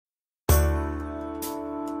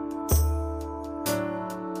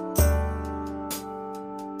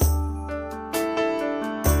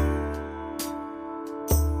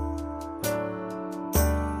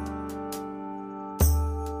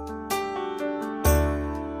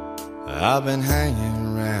I've been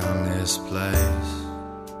hanging around this place.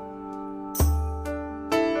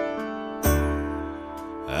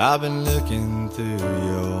 I've been looking through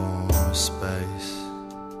your space.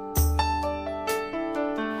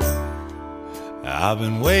 I've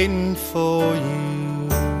been waiting for you.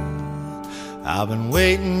 I've been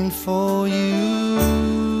waiting for you.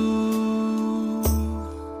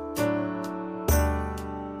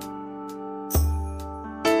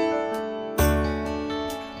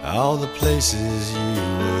 All the places you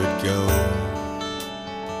would go,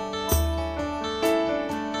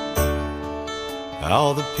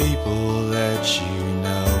 all the people that you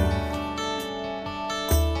know.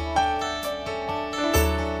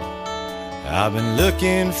 I've been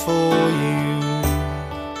looking for you.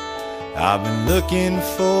 I've been looking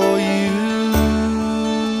for you.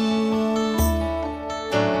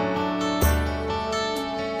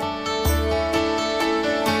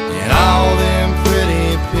 And all them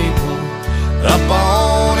pretty people up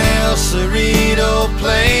on El Cerrito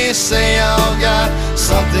Place, they all got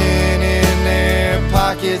something in their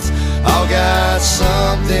pockets, all got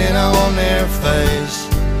something on their face.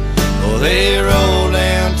 Oh, they roll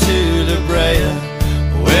down to La Brea,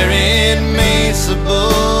 where it meets the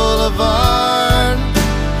boulevard,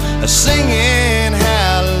 singing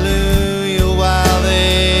hallelujah while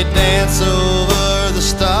they dance over the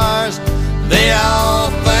stars. They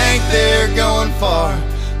all think they're going far.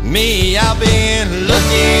 Me, I've been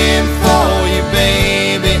looking for you,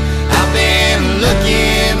 baby. I've been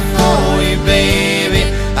looking for you, baby.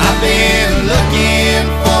 I've been looking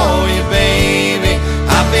for you, baby.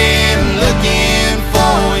 I've been looking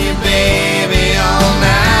for you, baby, all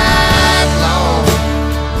night long.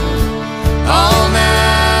 All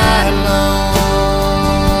night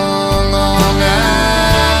long. All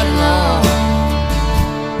night long.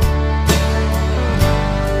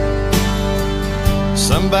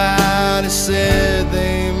 Somebody said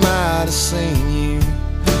they might have seen you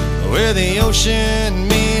where the ocean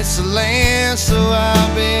meets the land. So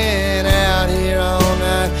I've been out here all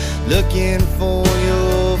night looking for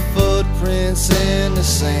your footprints in the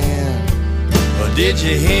sand. Or did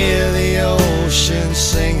you hear the ocean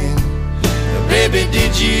singing? Or baby,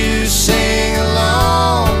 did you sing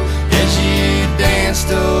along as you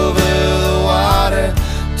danced over the water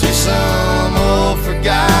to some old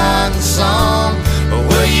forgotten song? Or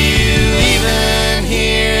will you even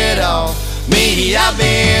hear it all? Me, I've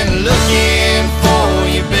been looking for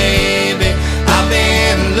you, baby. I've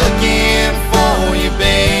been looking for you,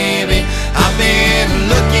 baby. I've been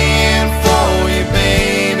looking for you,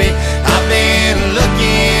 baby. I've been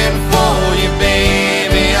looking for you,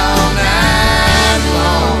 baby, all night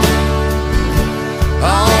long.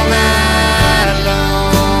 All night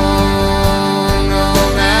long. All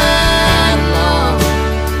night long.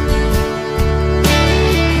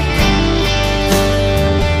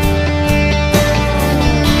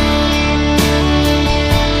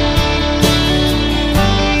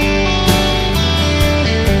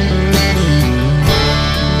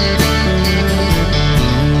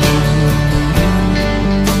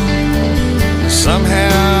 Somehow I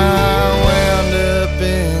wound up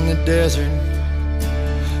in the desert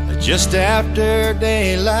just after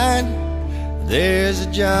daylight. There's a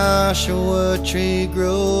Joshua tree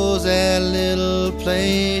grows that little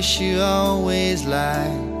place you always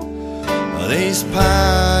like. These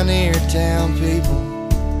pioneer town people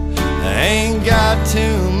ain't got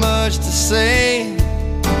too much to say,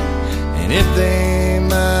 and if they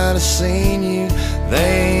might have seen you,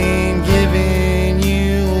 they ain't giving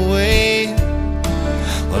you away.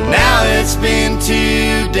 Well, now it's been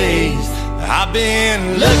 2 days. I've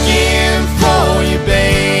been looking for you,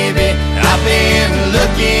 baby. I've been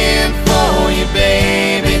looking for you,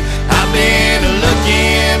 baby. I've been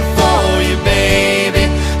looking for you, baby.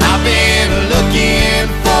 I've been looking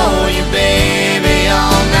for you, baby,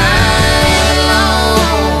 all night long.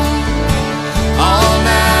 All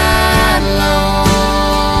night long.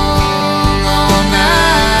 All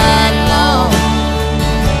night long.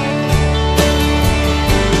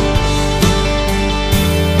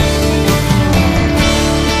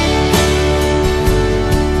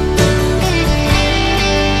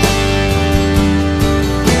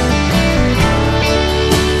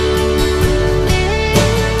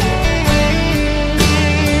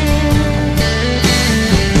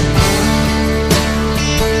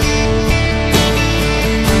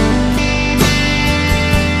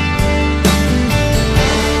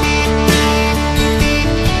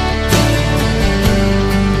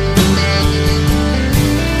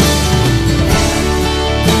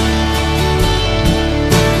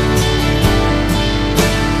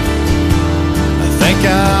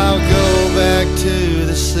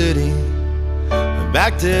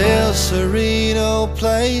 back to El Cerrito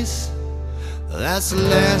Place. That's the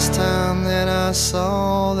last time that I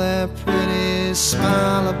saw that pretty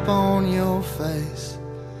smile upon your face.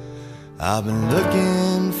 I've been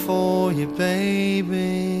looking for you,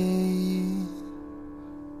 baby.